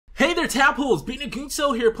there, tadpoles! Beating a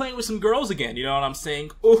Gunso here playing with some girls again, you know what I'm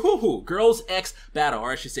saying? Ooh, girls X battle,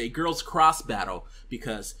 or I should say girls cross battle,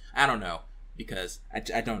 because, I don't know. Because,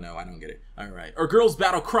 I don't know, I don't get it. Alright. Or girls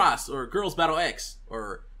battle cross, or girls battle X,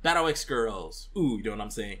 or battle X girls. Ooh, you know what I'm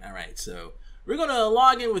saying? Alright, so, we're gonna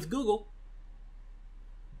log in with Google.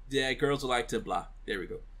 Yeah, girls would like to blah. There we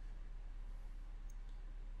go.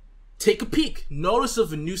 Take a peek. Notice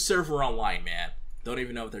of a new server online, man. Don't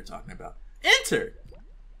even know what they're talking about. Enter!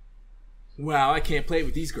 Wow, I can't play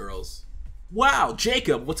with these girls. Wow,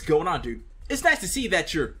 Jacob, what's going on, dude? It's nice to see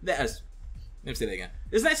that you're... let me say that again.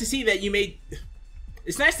 It's nice to see that you made...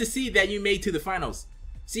 It's nice to see that you made to the finals.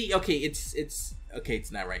 See, okay, it's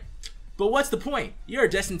not right. But what's the point? You're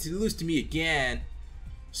destined to lose to me again.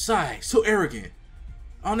 Sigh, so arrogant.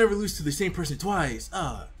 I'll never lose to the same person twice.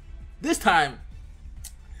 This time,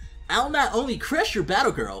 I'll not only crush your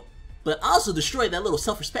battle girl, but also destroy that little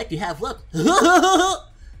self-respect you have left.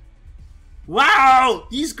 Wow!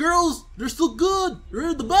 These girls, they're so good! They're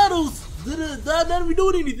in the battles! They're not even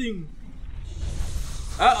doing anything!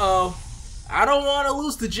 Uh-oh. I don't want to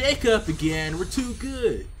lose to Jacob again. We're too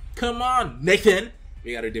good. Come on, Nathan!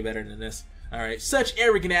 We gotta do better than this. Alright, such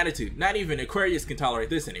arrogant attitude. Not even Aquarius can tolerate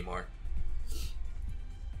this anymore.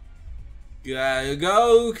 Gotta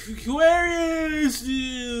go, Aquarius!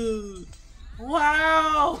 Dude.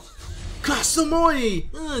 Wow!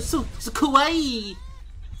 Kasamoi! So kawaii!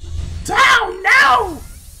 Down now!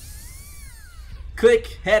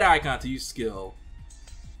 Click head icon to use skill.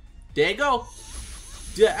 There you go.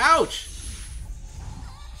 Ouch!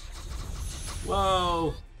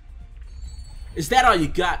 Whoa. Is that all you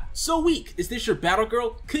got? So weak. Is this your battle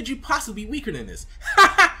girl? Could you possibly be weaker than this?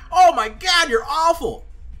 Oh my god, you're awful!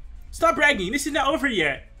 Stop bragging, this is not over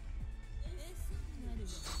yet.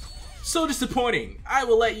 So disappointing. I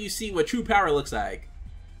will let you see what true power looks like.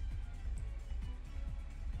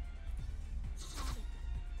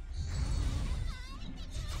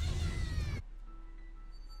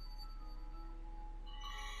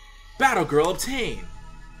 Battle girl obtained.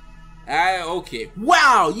 Okay.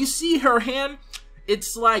 Wow, you see her hand?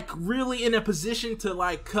 It's like really in a position to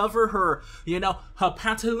like cover her, you know, her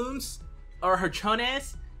pantaloons or her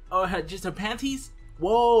chones or just her panties.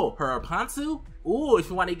 Whoa, her pantsu? Ooh, if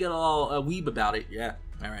you want to get all weeb about it, yeah.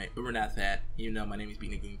 All right, but we're not that. You know, my name is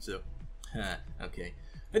Beanie so. Okay.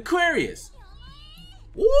 Aquarius.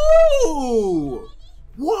 Ooh.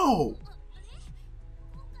 Whoa.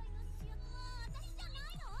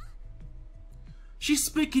 She's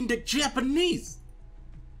speaking the Japanese.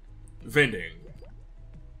 Vending.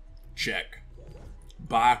 Check.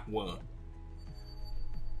 Buy one.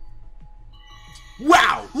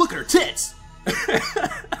 Wow! Look at her tits!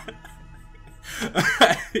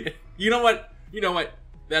 You know what? You know what?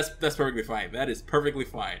 That's perfectly fine. That is perfectly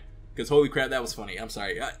fine. Because holy crap, that was funny. I'm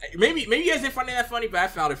sorry. Maybe you guys didn't find that funny, but I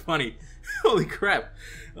found it funny. Holy crap.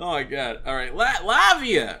 Oh my god. Alright.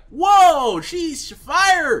 Lavia! Whoa! She's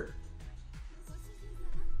fire!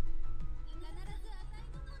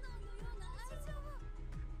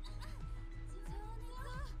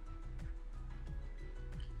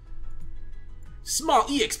 Small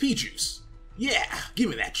EXP juice. Yeah, give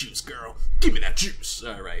me that juice, girl. Give me that juice.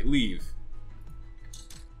 Alright, leave.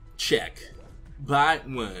 Check. Buy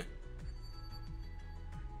one.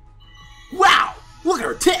 Wow! Look at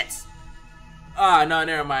her tits! No,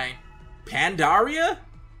 never mind. Pandaria?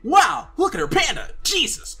 Wow! Look at her panda!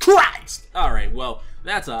 Jesus Christ! Alright, well,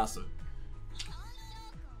 that's awesome.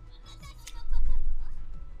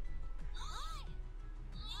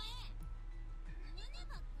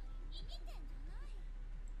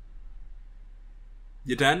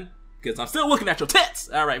 You done? Because I'm still looking at your tits!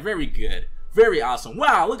 Alright, very good. Very awesome.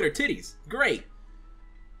 Wow, look at her titties. Great.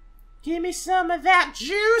 Give me some of that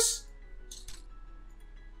juice!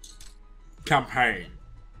 Campaign.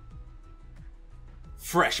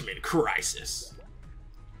 Freshman crisis.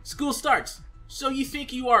 School starts. So you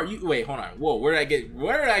think you are... Wait, hold on. Whoa, where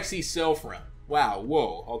did I see Cell from? Wow,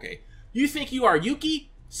 whoa, okay. You think you are Yuki?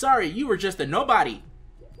 Sorry, you were just a nobody.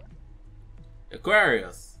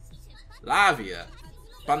 Aquarius. Lavia.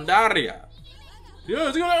 Pandaria.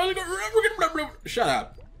 Shut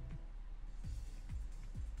up.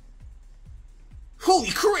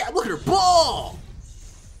 Holy crap, look at her ball!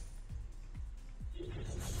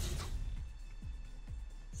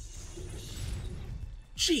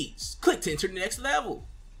 Jeez, click to enter the next level.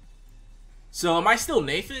 So am I still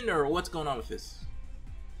Nathan or what's going on with this?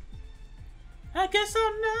 I guess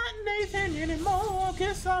I'm not Nathan anymore. I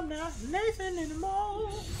guess I'm not Nathan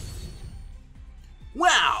anymore.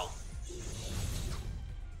 Wow!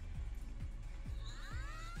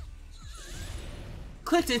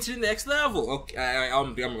 Click to enter the next level. Okay,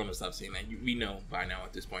 I'm gonna stop saying that. We know by now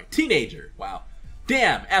at this point. Teenager. Wow.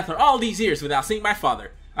 Damn, after all these years without seeing my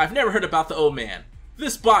father, I've never heard about the old man.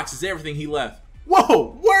 This box is everything he left.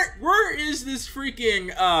 Whoa! Where is this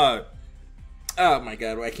freaking, oh my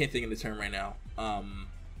god, I can't think of the term right now.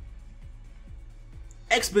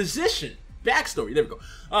 Exposition. Backstory, there we go.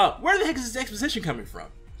 Where the heck is this exposition coming from?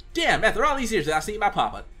 Damn, after all these years without seeing my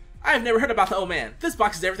papa, I've never heard about the old man. This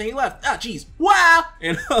box is everything he left. Ah, jeez. Wow!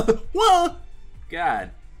 And, whoa!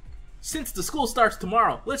 God. Since the school starts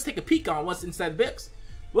tomorrow, let's take a peek on what's inside the box.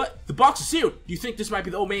 What? The box is sealed. Do you think this might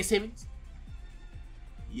be the old man's savings?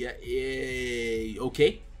 Yeah,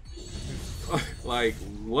 okay. Like,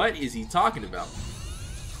 what is he talking about?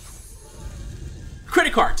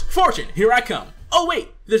 Credit cards! Fortune! Here I come! Oh wait,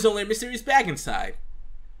 there's only a mysterious bag inside.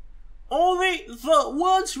 Only the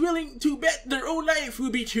ones willing to bet their own life will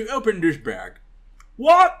be to open this bag.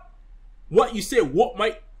 What? What you said, what,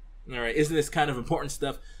 mate? Alright, isn't this kind of important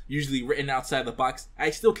stuff usually written outside the box? I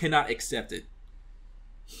still cannot accept it.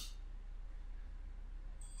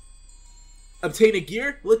 Obtain a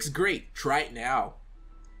gear? Looks great. Try it now.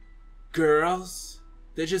 Girls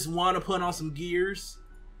that just want to put on some gears.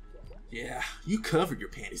 Yeah, you covered your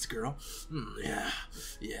panties, girl. Yeah,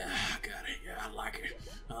 I got it. Yeah, I like it.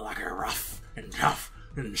 I like it rough and tough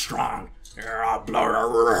and strong. Yeah, I'll blow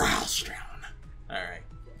your house down. Alright.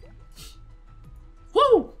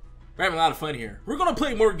 Woo! We're having a lot of fun here. We're gonna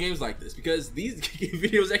play more games like this because these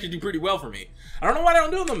videos actually do pretty well for me. I don't know why I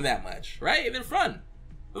don't do them that much, right? They're fun.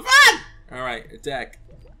 They're fun! Alright, attack.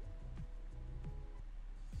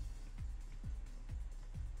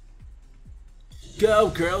 Go,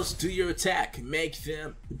 girls, do your attack. Make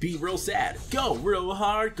them be real sad. Go real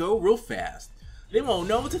hard, go real fast. They won't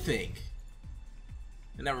know what to think.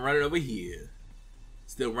 And I'm running over here.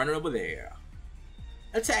 Still running over there.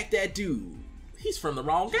 Attack that dude. He's from the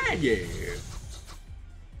wrong game, yeah.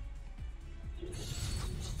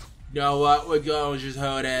 Know what? We're gonna just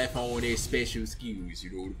hold off on their special skills,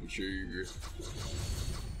 you know, for sure.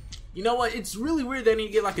 You know what? It's really weird that I need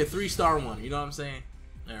to get like a 3-star one, you know what I'm saying?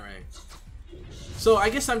 Alright. So I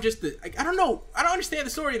guess I'm just the, I don't know, I don't understand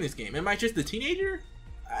the story in this game. Am I just the teenager?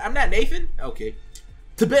 I'm not Nathan? Okay.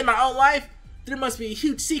 To bet my own life, there must be a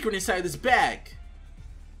huge secret inside this bag.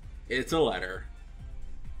 It's a letter.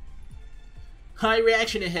 High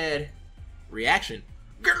reaction ahead. Reaction?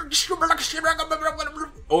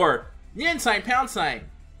 Or yen sign, pound sign,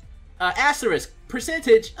 asterisk,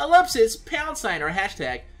 percentage, ellipsis, pound sign, or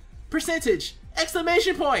hashtag, percentage,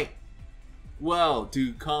 exclamation point. Well,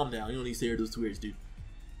 dude, calm down. You don't need to say those 2 words, dude.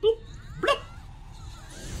 Bloop, bloop.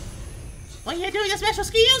 When you're doing your special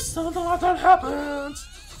skills, something like that happens.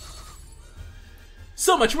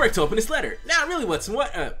 So much work to open this letter. Now, really,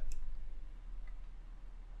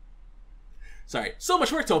 Sorry. So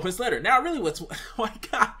much work to open this letter. Now, really, oh my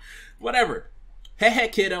god. Whatever. Hey,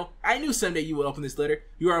 kiddo. I knew someday you would open this letter.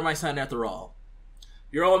 You are my son after all.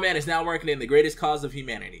 Your old man is now working in the greatest cause of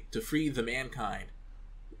humanity, to free the mankind.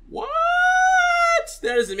 What?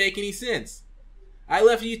 That doesn't make any sense. I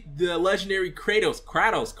left you the legendary Kratos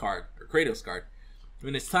card.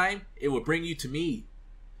 When it's time, it will bring you to me.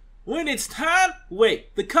 When it's time?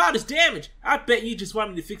 Wait, the card is damaged. I bet you just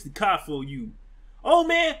want me to fix the card for you. Oh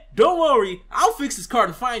man, don't worry. I'll fix this card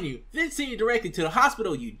and find you. Then send you directly to the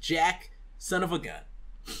hospital, you jack son of a gun.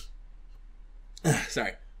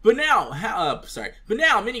 Sorry. But now,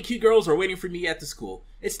 many cute girls are waiting for me at the school.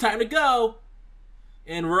 It's time to go.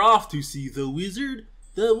 And we're off to see the wizard,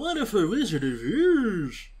 the wonderful Wizard of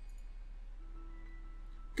Oz.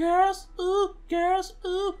 Girls, ooh, girls,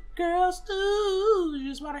 ooh, girls, ooh.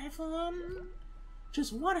 Just wanna have fun.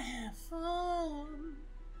 Just wanna have fun.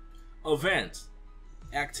 Event.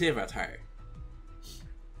 Activity.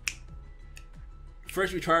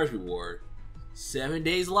 First recharge reward. 7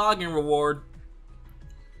 days login reward.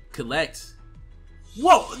 Collect.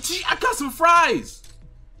 Whoa, gee, I got some fries.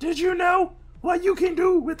 Did you know what you can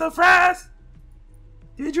do with the fries?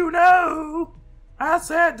 Did you know? I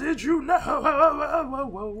said, did you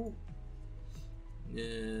know?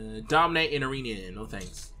 Dominate in arena. No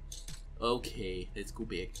thanks. Okay, let's go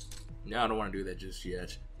big. No, I don't want to do that just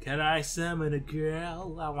yet. Can I summon a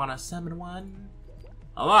girl? I want to summon one.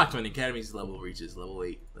 Unlocked when the academy's level reaches level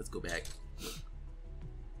 8. Let's go back.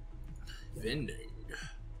 Vending.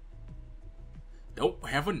 Don't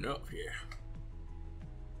have enough here.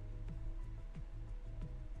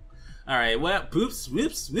 Alright, well, boops,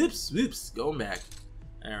 whoops, whoops, whoops. Going back.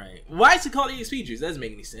 Alright. Why is it called EXP juice? That doesn't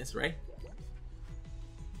make any sense, right?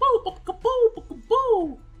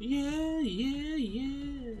 Yeah, yeah,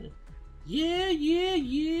 yeah. Yeah, yeah,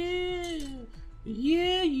 yeah.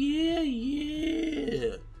 Yeah, yeah,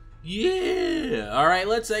 yeah. Yeah. Alright,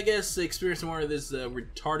 let's, I guess, experience more of this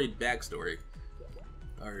retarded backstory.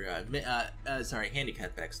 Or, sorry,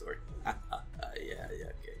 handicapped backstory. Yeah,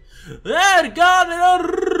 okay. Ah,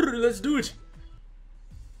 God, let's do it.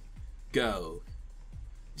 Go.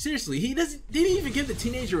 Seriously, didn't he even give the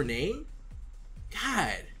teenager a name?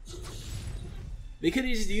 God. They could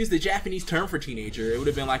have just used the Japanese term for teenager. It would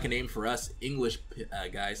have been like a name for us English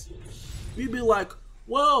guys. We'd be like,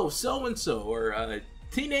 whoa, so-and-so, or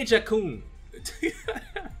teenager-kun.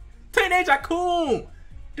 Teenager-kun!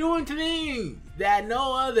 Doing things that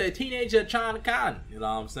no other teenager can. You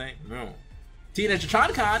know what I'm saying? No. Teenager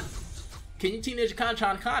can? Can you teenager can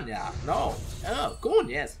now? No. Oh, cool,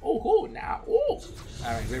 yes. Oh, cool, now. Oh.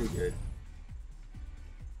 Alright, very good.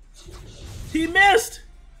 He missed!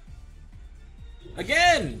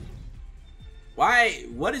 Again! Why?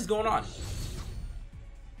 What is going on?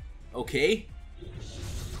 Okay.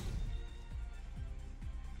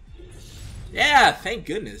 Yeah, thank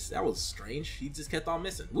goodness. That was strange. He just kept on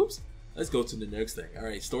missing. Whoops. Let's go to the next thing.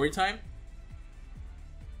 Alright, story time?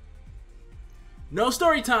 No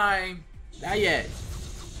story time! Not yet.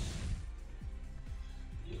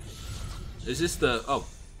 Is this the... oh.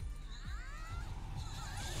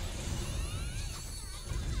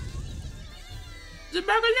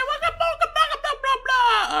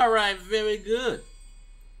 Alright, very good.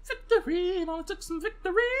 Victory! I took some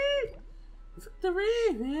victory! Victory!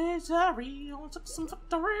 Victory! I took some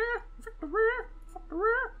victory! Victory! Victory!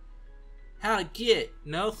 How to get?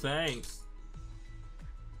 No thanks.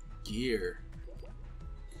 Gear.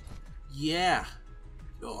 Yeah.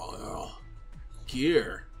 Oh,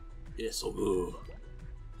 gear. It's so good.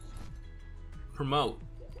 Promote.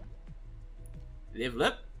 Level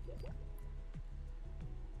up.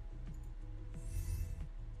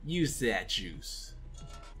 Use that juice.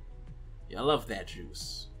 Yeah, I love that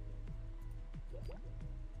juice.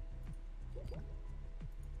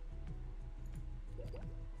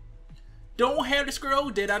 Don't have to scroll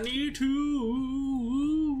that I need to.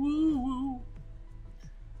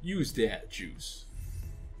 Use that juice.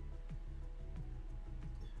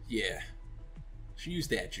 Yeah. She used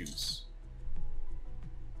that juice.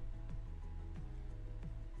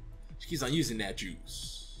 She keeps on using that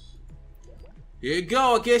juice. Here you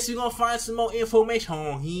go. I guess you're gonna find some more information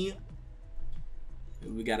on here.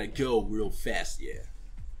 We gotta go real fast, yeah.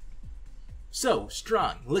 So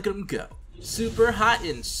strong. Look at him go. Super hot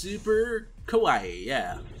and super kawaii,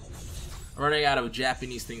 yeah. Running out of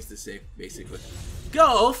Japanese things to say, basically.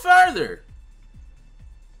 Go further!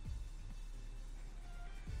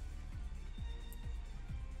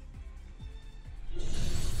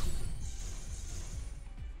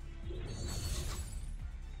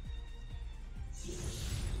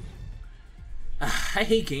 I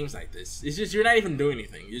hate games like this. It's just, you're not even doing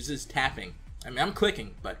anything. You're just tapping. I mean, I'm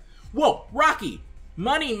clicking, but... Whoa! Rocky!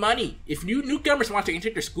 Money, money! If new newcomers want to enter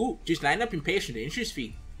the school, just line up and pay us the entrance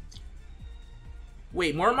fee.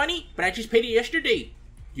 Wait, more money? But I just paid it yesterday.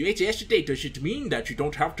 You ate yesterday. Does it mean that you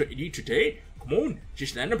don't have to eat today? Come on,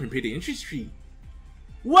 just line up and pay the entrance fee.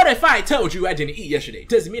 What if I told you I didn't eat yesterday?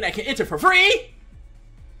 Does it mean I can enter for free?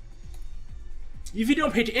 If you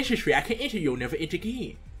don't pay the entrance fee, I can enter. You'll never enter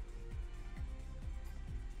again.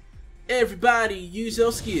 Everybody, use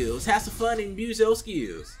your skills. Have some fun and use your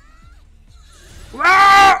skills.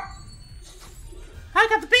 I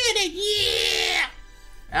got the bandit, yeah!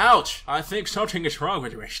 Ouch, I think something is wrong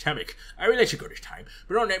with your stomach. I will let you go this time,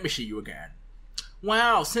 but don't let me see you again.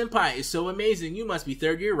 Wow, Senpai is so amazing. You must be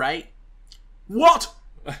third year, right? What?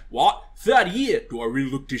 What? Third year? Do I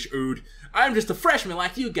really look this old? I'm just a freshman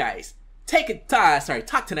like you guys. Talk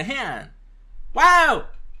to the hand. Wow!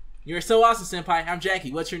 You're so awesome, Senpai. I'm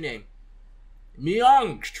Jackie. What's your name?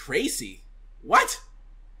 Myung Tracy. What?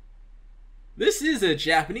 This is a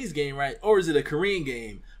Japanese game, right? Or is it a Korean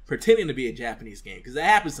game pretending to be a Japanese game? Because that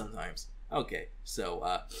happens sometimes. Okay,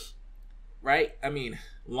 so, right? I mean,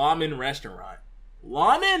 ramen restaurant.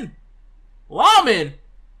 Ramen? Ramen?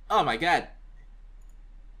 Oh my god.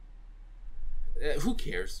 Who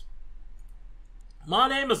cares? My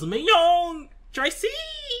name is Myung Tracy.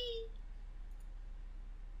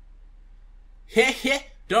 Heh.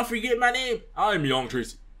 Don't forget my name. I'm Myung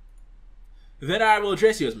Tracy. Then I will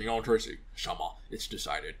address you as Myung Tracy. Sama, it's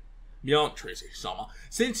decided. Myung Tracy, Sama.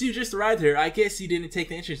 Since you just arrived here, I guess you didn't take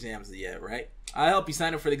the entrance exams yet, right? I'll help you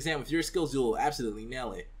sign up for the exam. With your skills, you'll absolutely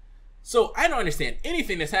nail it. So, I don't understand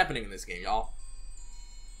anything that's happening in this game, y'all.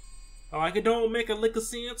 Oh, like it don't make a lick of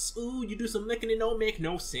sense. Ooh, you do some licking, it don't make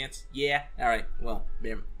no sense. Yeah, alright, well,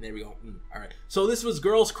 there we go. Alright, so this was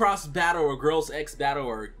Girls Cross Battle or Girls X Battle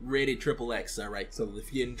or Rated Triple X, alright? So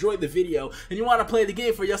if you enjoyed the video and you want to play the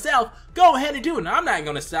game for yourself, go ahead and do it. Now, I'm not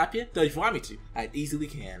going to stop you, though if you want me to, I easily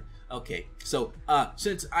can. Okay, so,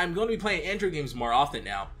 since I'm going to be playing Android games more often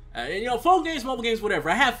now, and you know, phone games, mobile games, whatever,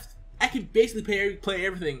 I can basically play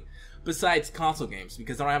everything besides console games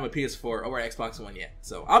because I don't have a PS4 or Xbox One yet.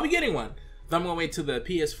 So I'll be getting one. But I'm gonna wait till the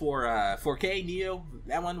PS4 4K Neo,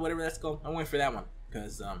 that one, whatever that's called. I'm waiting for that one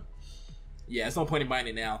because yeah, there's no point in buying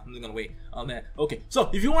it now. I'm just gonna wait on that. Okay, so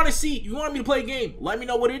if you want to see, you want me to play a game, let me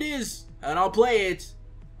know what it is and I'll play it.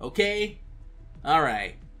 Okay, all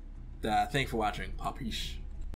right. Thanks for watching. Papish.